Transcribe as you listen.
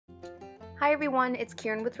Hi everyone, it's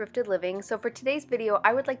Kieran with Thrifted Living. So for today's video,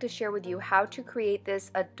 I would like to share with you how to create this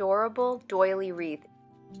adorable doily wreath.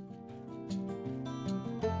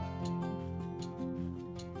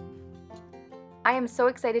 I am so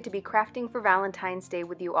excited to be crafting for Valentine's Day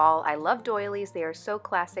with you all. I love doilies, they are so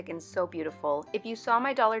classic and so beautiful. If you saw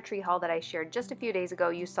my Dollar Tree haul that I shared just a few days ago,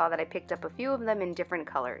 you saw that I picked up a few of them in different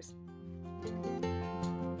colors.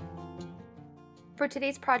 For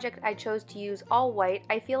today's project, I chose to use all white.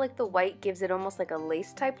 I feel like the white gives it almost like a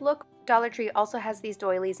lace type look. Dollar Tree also has these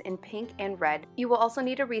doilies in pink and red. You will also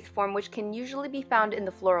need a wreath form, which can usually be found in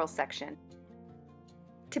the floral section.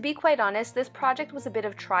 To be quite honest, this project was a bit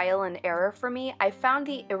of trial and error for me. I found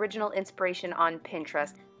the original inspiration on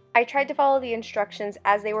Pinterest. I tried to follow the instructions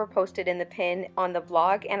as they were posted in the pin on the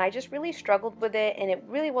blog, and I just really struggled with it and it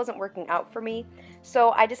really wasn't working out for me. So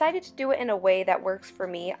I decided to do it in a way that works for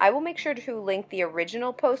me. I will make sure to link the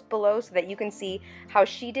original post below so that you can see how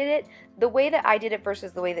she did it. The way that I did it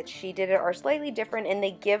versus the way that she did it are slightly different and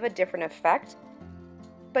they give a different effect.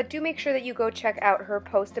 But do make sure that you go check out her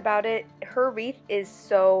post about it. Her wreath is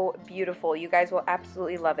so beautiful. You guys will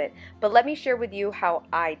absolutely love it. But let me share with you how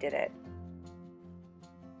I did it.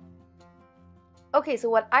 Okay, so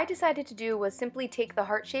what I decided to do was simply take the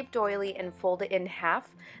heart-shaped doily and fold it in half.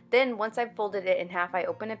 Then once I've folded it in half, I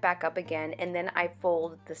open it back up again, and then I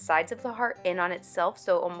fold the sides of the heart in on itself,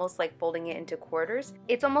 so almost like folding it into quarters.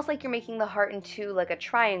 It's almost like you're making the heart into like a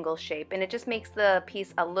triangle shape, and it just makes the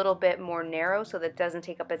piece a little bit more narrow so that it doesn't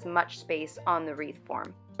take up as much space on the wreath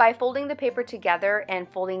form. By folding the paper together and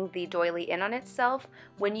folding the doily in on itself,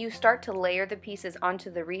 when you start to layer the pieces onto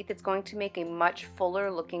the wreath, it's going to make a much fuller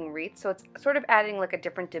looking wreath. So it's sort of adding like a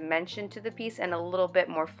different dimension to the piece and a little bit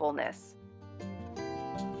more fullness.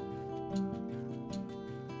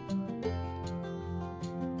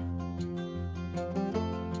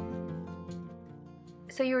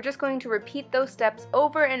 So you're just going to repeat those steps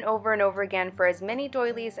over and over and over again for as many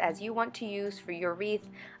doilies as you want to use for your wreath.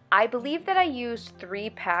 I believe that I used 3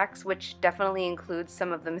 packs, which definitely includes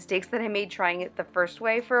some of the mistakes that I made trying it the first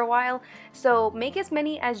way for a while. So make as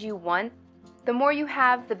many as you want. The more you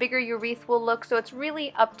have, the bigger your wreath will look, so it's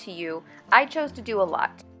really up to you. I chose to do a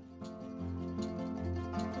lot.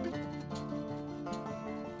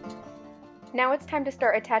 Now it's time to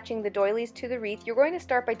start attaching the doilies to the wreath. You're going to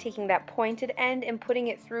start by taking that pointed end and putting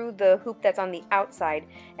it through the hoop that's on the outside,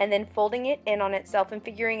 and then folding it in on itself and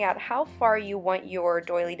figuring out how far you want your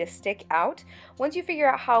doily to stick out. Once you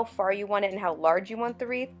figure out how far you want it and how large you want the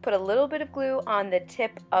wreath, put a little bit of glue on the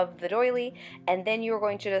tip of the doily, and then you're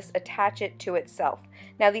going to just attach it to itself.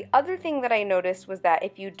 Now the other thing that I noticed was that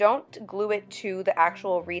if you don't glue it to the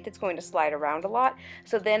actual wreath, it's going to slide around a lot.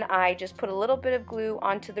 So then I just put a little bit of glue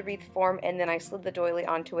onto the wreath form, and then I slid the doily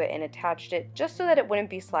onto it and attached it just so that it wouldn't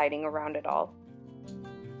be sliding around at all.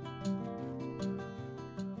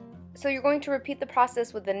 So you're going to repeat the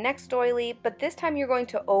process with the next doily, but this time you're going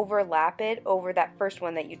to overlap it over that first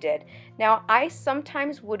one that you did. Now I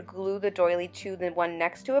sometimes would glue the doily to the one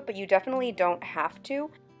next to it, but you definitely don't have to.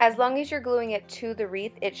 As long as you're gluing it to the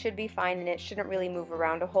wreath, it should be fine and it shouldn't really move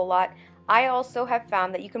around a whole lot. I also have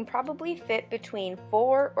found that you can probably fit between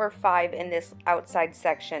 4 or 5 in this outside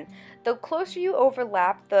section. The closer you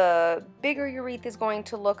overlap, the bigger your wreath is going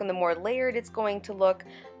to look and the more layered it's going to look,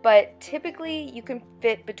 but typically you can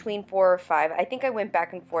fit between 4 or 5. I think I went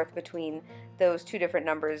back and forth between those 2 different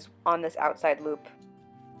numbers on this outside loop.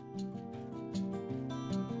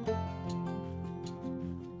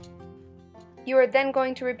 You are then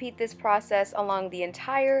going to repeat this process along the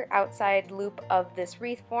entire outside loop of this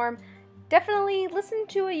wreath form. Definitely listen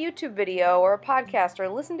to a YouTube video or a podcast or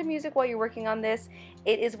listen to music while you're working on this.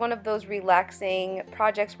 It is one of those relaxing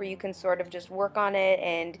projects where you can sort of just work on it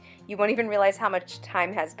and you won't even realize how much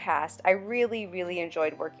time has passed. I really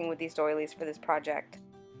enjoyed working with these doilies for this project.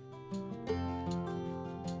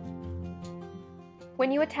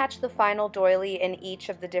 When you attach the final doily in each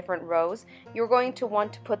of the different rows, you're going to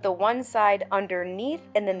want to put the one side underneath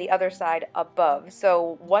and then the other side above.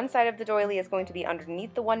 So one side of the doily is going to be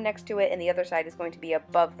underneath the one next to it and the other side is going to be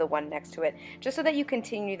above the one next to it, just so that you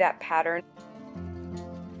continue that pattern.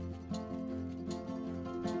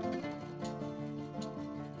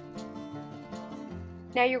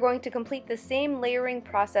 Now you're going to complete the same layering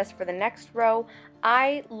process for the next row.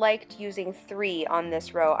 I liked using 3 on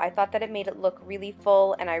this row. I thought that it made it look really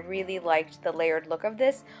full and I really liked the layered look of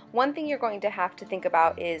this. One thing you're going to have to think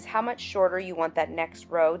about is how much shorter you want that next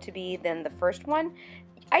row to be than the first one.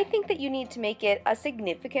 I think that you need to make it a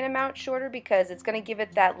significant amount shorter because it's going to give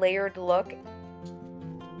it that layered look.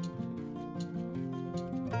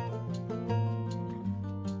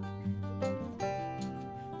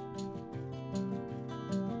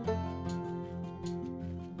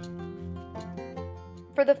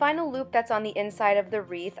 For the final loop that's on the inside of the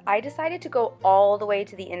wreath, I decided to go all the way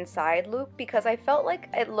to the inside loop because I felt like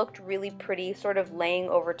it looked really pretty sort of laying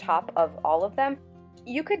over top of all of them.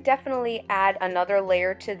 You could definitely add another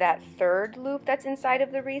layer to that third loop that's inside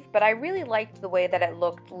of the wreath, but I really liked the way that it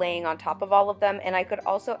looked laying on top of all of them, and I could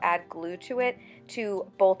also add glue to it to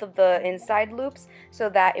both of the inside loops so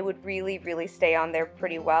that it would really stay on there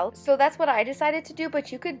pretty well. So that's what I decided to do,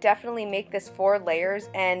 but you could definitely make this 4 layers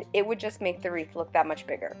and it would just make the wreath look that much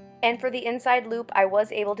bigger. And for the inside loop, I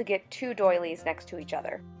was able to get 2 doilies next to each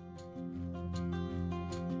other.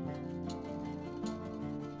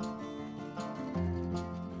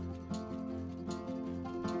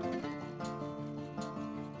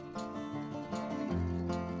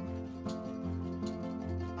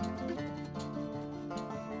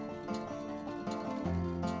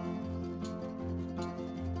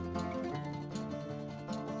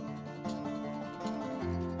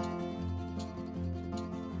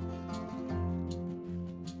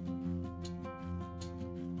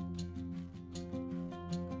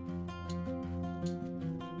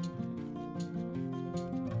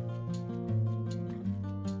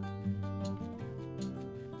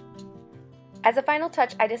 As a final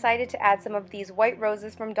touch, I decided to add some of these white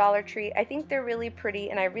roses from Dollar Tree. I think they're really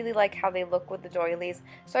pretty and I really like how they look with the doilies.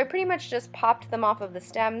 So I pretty much just popped them off of the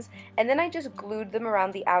stems and then I just glued them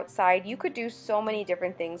around the outside. You could do so many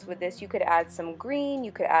different things with this. You could add some green,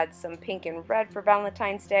 you could add some pink and red for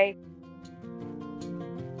Valentine's Day.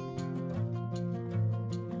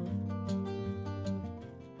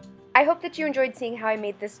 I hope that you enjoyed seeing how I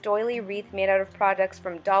made this doily wreath made out of products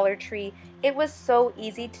from Dollar Tree. It was so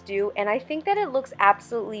easy to do and I think that it looks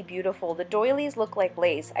absolutely beautiful. The doilies look like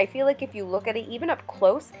lace. I feel like if you look at it even up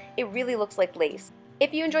close, it really looks like lace.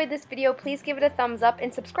 If you enjoyed this video, please give it a thumbs up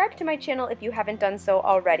and subscribe to my channel if you haven't done so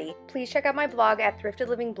already. Please check out my blog at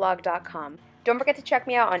thriftedlivingblog.com. Don't forget to check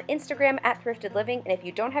me out on Instagram at thriftedliving, and if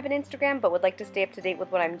you don't have an Instagram but would like to stay up to date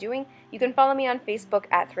with what I'm doing, you can follow me on Facebook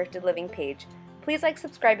at Thrifted Living page. Please like,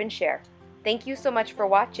 subscribe, and share. Thank you so much for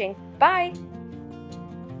watching. Bye!